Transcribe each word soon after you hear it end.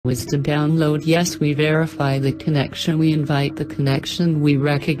Wisdom download. Yes, we verify the connection, we invite the connection, we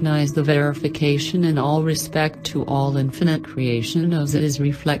recognize the verification in all respect to all infinite creation as it is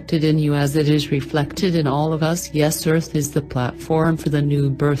reflected in you, as it is reflected in all of us. Yes, Earth is the platform for the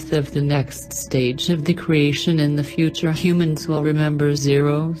new birth of the next stage of the creation. In the future, humans will remember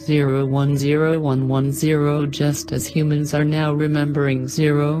 00101110, just as humans are now remembering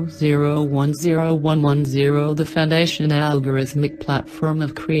 00101110, the foundation algorithmic platform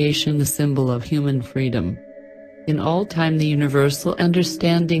of creation, the symbol of human freedom. In all time, the universal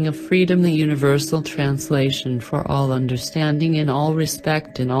understanding of freedom, the universal translation for all understanding in all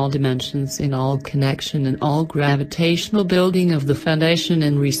respect, in all dimensions, in all connection, in all gravitational building of the foundation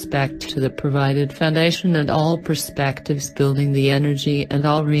in respect to the provided foundation and all perspectives building the energy and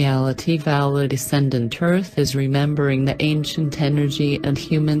all reality. Valid ascendant Earth is remembering the ancient energy, and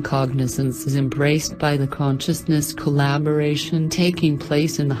human cognizance is embraced by the consciousness collaboration taking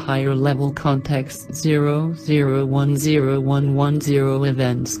place in the higher level context. 00101110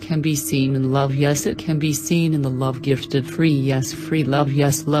 events can be seen in love. Yes, it can be seen in the love gifted free. Yes, free love.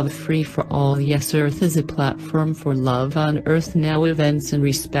 Yes, love free for all. Yes, Earth is a platform for love on Earth now. Events in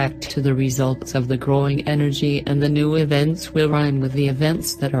respect to the results of the growing energy, and the new events will rhyme with the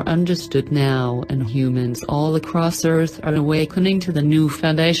events that are understood now, and humans all across Earth are awakening to the new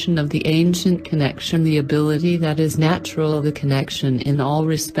foundation of the ancient connection, the ability that is natural, the connection in all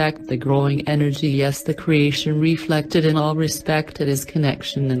respect, the growing energy. Yes, the creation reflected in all respect, it is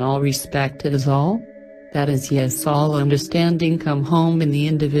connection in all respect, it is all that is. Yes, all understanding come home in the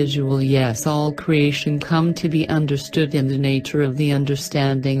individual. Yes, all creation come to be understood in the nature of the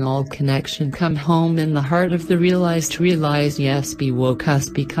understanding. All connection come home in the heart of the realized. Realize. Yes, be woke us,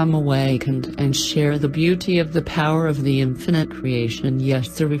 become awakened, and share the beauty of the power of the infinite creation.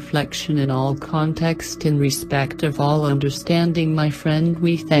 Yes, the reflection in all context in respect of all understanding. My friend,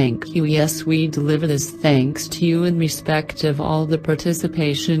 we thank you. Yes, we deliver this thanks to you in respect of all the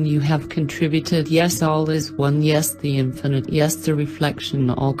participation you have contributed. Yes, all is one. Yes, the infinite. Yes, the reflection.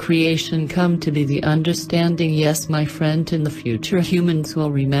 All creation come to be the understanding. Yes, my friend, in the future humans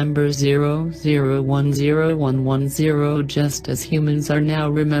will remember 00101110, just as humans are now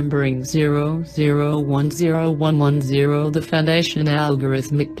remembering 00101110, the foundation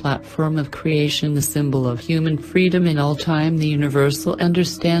algorithmic platform of creation, the symbol of human freedom in all time, the universal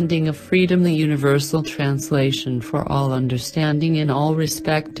understanding of freedom, the universal translation for all understanding in all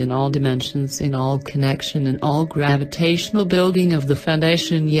respect, in all dimensions, in all connection, in all gravitational building of the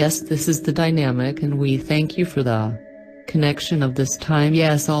foundation. Yes, this is the dynamic, and we thank you for the connection of this time.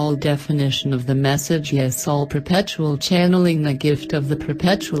 Yes, all definition of the message. Yes, all perpetual channeling, the gift of the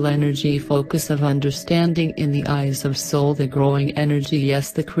perpetual energy focus of understanding in the eyes of soul, the growing energy.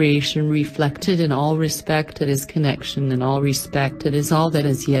 Yes, the creation reflected in all respect, it is connection in all respect, it is all that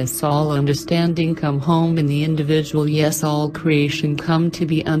is. Yes, all understanding come home in the individual. Yes, all creation come to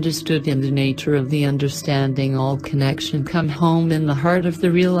be understood in the nature of the understanding. All connection come home in the heart of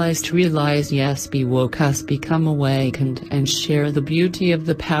the realized. Realize. Yes, be woke us, become awakened, and share the beauty of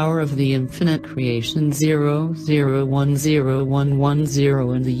the power of the infinite creation.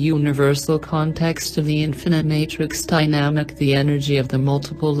 00101110 in the universal context of the infinite matrix dynamic, the energy of the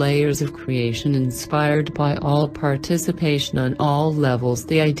multiple layers of creation inspired by all participation on all levels.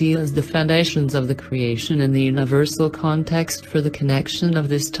 The ideas, the foundations of the creation in the universal context for the connection of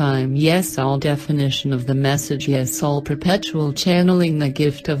this time. Yes, all definition of the message. Yes, all perpetual channeling, the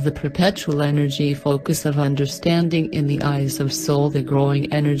gift of the perpetual energy focus of understanding in the eyes of soul, the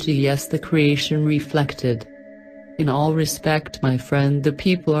growing energy. Yes, the creation reflected in all respect. My friend, the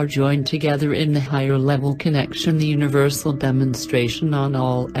people are joined together in the higher level connection, the universal demonstration on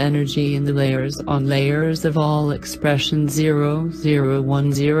all energy in the layers on layers of all expression.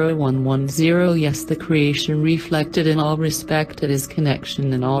 00101110. Yes, the creation reflected in all respect, it is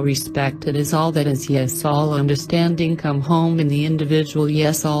connection in all respect, it is all that is. Yes, all understanding come home in the individual.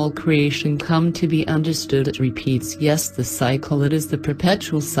 Yes, all creation come to be understood, it repeats. Yes, the cycle, it is the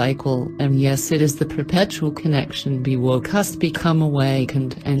perpetual cycle, and yes, it is the perpetual connection. Be woke us, become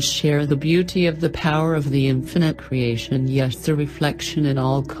awakened, and share the beauty of the power of the infinite creation. Yes, the reflection in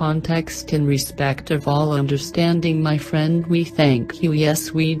all context in respect of all understanding. My friend, we thank you.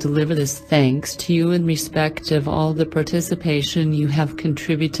 Yes, we deliver this thanks to you in respect of all the participation you have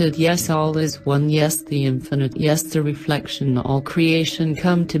contributed. Yes, all is one. Yes, the infinite. Yes, the reflection. All creation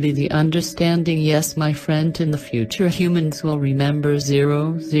come to be the understanding. Yes, my friend, in the future humans will remember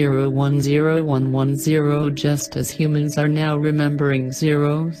 00101110, just as humans are now remembering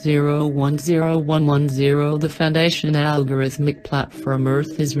 00101110, the foundation algorithmic platform.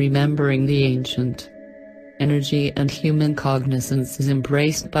 Earth is remembering the ancient energy and human cognizance is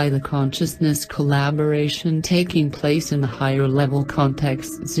embraced by the consciousness collaboration taking place in the higher level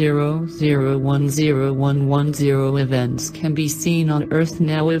context. 00101110 events can be seen on Earth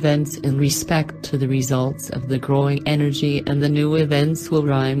now. Events in respect to the results of the growing energy, and the new events will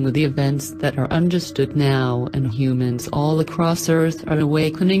rhyme with the events that are understood now, and humans all across Earth are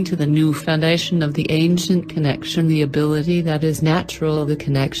awakening to the new foundation of the ancient connection, the ability that is natural, the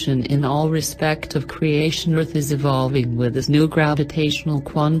connection in all respect of creation. Earth is evolving with this new gravitational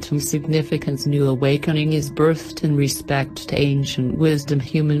quantum significance. New awakening is birthed in respect to ancient wisdom.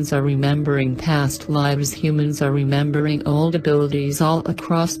 Humans are remembering past lives. Humans are remembering old abilities all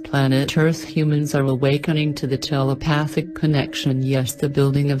across planet Earth. Humans are awakening to the telepathic connection. Yes, the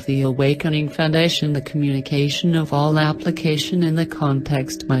building of the awakening foundation, the communication of all application in the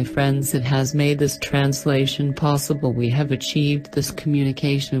context. My friends, it has made this translation possible. We have achieved this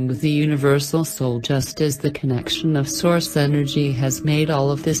communication with the universal soul, just as the connection of source energy has made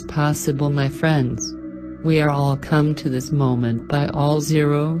all of this possible. My friends, we are all come to this moment by all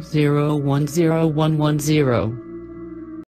 00101110.